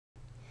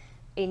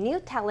A new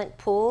talent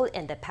pool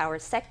in the power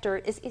sector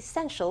is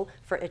essential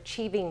for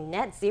achieving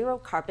net zero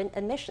carbon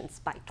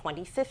emissions by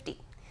 2050.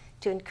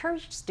 To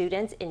encourage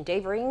students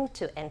endeavoring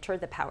to enter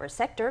the power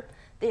sector,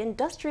 the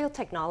Industrial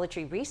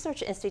Technology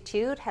Research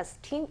Institute has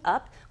teamed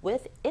up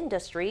with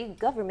industry,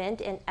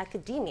 government, and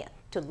academia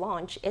to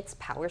launch its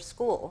power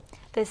school.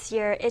 This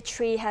year,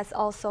 ITRI has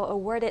also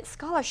awarded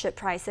scholarship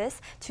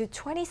prizes to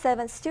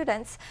 27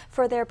 students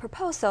for their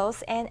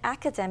proposals and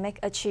academic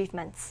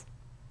achievements.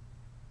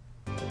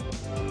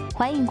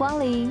 欢迎光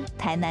临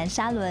台南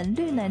沙仑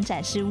绿能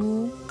展示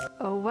屋。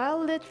A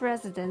well-lit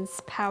residence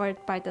powered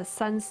by the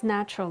sun's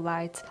natural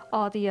light.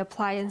 All the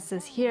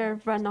appliances here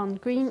run on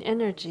green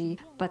energy,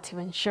 but to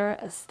ensure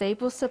a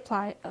stable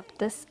supply of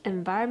this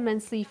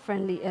environmentally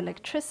friendly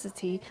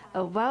electricity,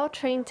 a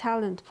well-trained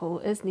talent pool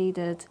is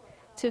needed.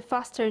 To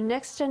foster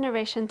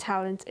next-generation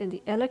talent in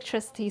the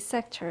electricity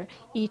sector,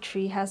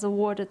 ITRI has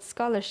awarded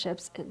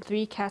scholarships in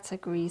 3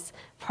 categories: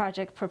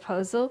 project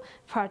proposal,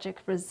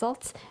 project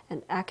results,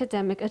 and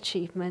academic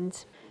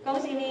achievement.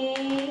 恭喜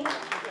你!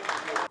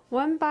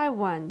 One by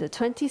one, the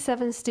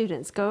 27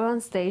 students go on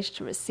stage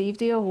to receive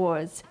the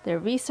awards. Their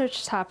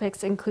research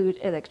topics include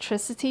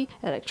electricity,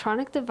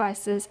 electronic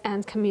devices,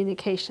 and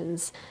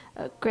communications.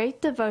 A great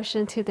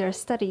devotion to their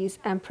studies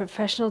and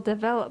professional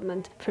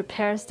development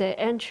prepares their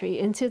entry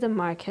into the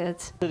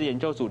market. 这个研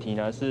究主题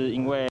呢，是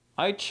因为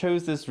I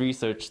chose this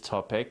research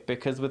topic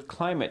because with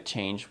climate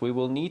change, we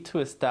will need to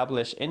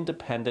establish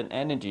independent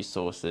energy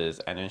sources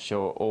and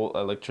ensure all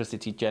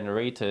electricity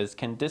generators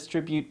can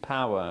distribute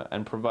power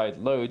and provide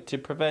load to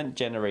prevent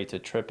generator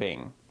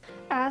tripping.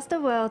 As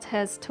the world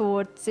heads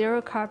toward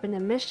zero carbon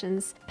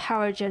emissions,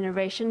 power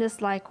generation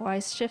is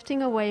likewise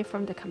shifting away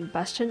from the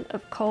combustion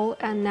of coal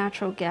and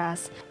natural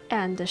gas,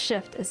 and the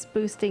shift is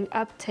boosting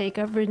uptake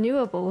of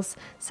renewables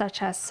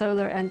such as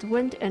solar and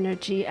wind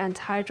energy and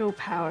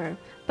hydropower.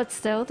 But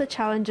still, the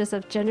challenges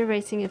of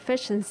generating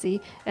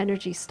efficiency,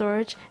 energy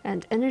storage,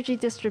 and energy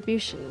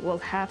distribution will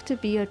have to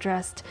be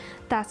addressed.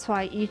 That's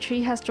why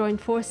ITRI has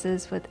joined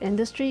forces with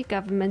industry,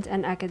 government,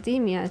 and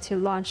academia to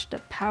launch the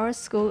Power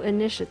School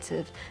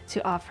Initiative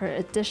to offer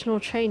additional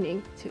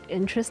training to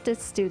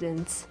interested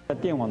students.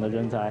 电网的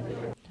人才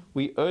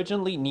We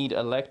urgently need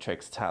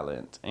electrics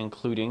talent,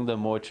 including the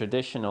more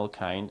traditional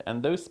kind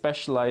and those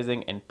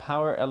specializing in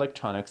power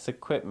electronics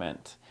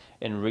equipment.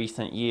 In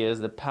recent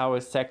years, the power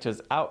sector's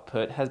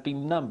output has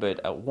been numbered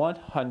at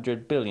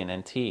 100 billion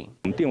NT.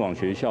 电网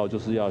学校就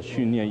是要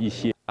训练一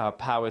些 Our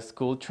power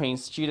school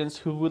trains students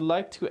who would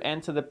like to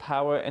enter the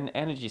power and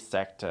energy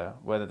sector,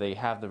 whether they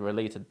have the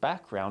related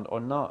background or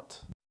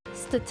not.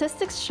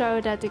 Statistics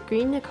show that the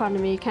green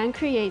economy can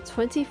create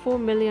 24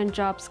 million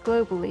jobs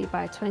globally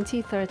by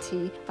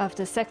 2030. Of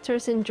the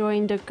sectors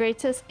enjoying the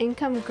greatest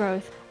income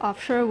growth,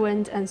 offshore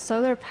wind and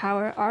solar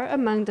power are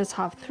among the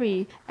top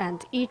 3,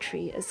 and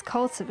ITRI is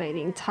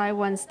cultivating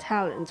Taiwan's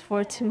talent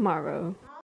for tomorrow.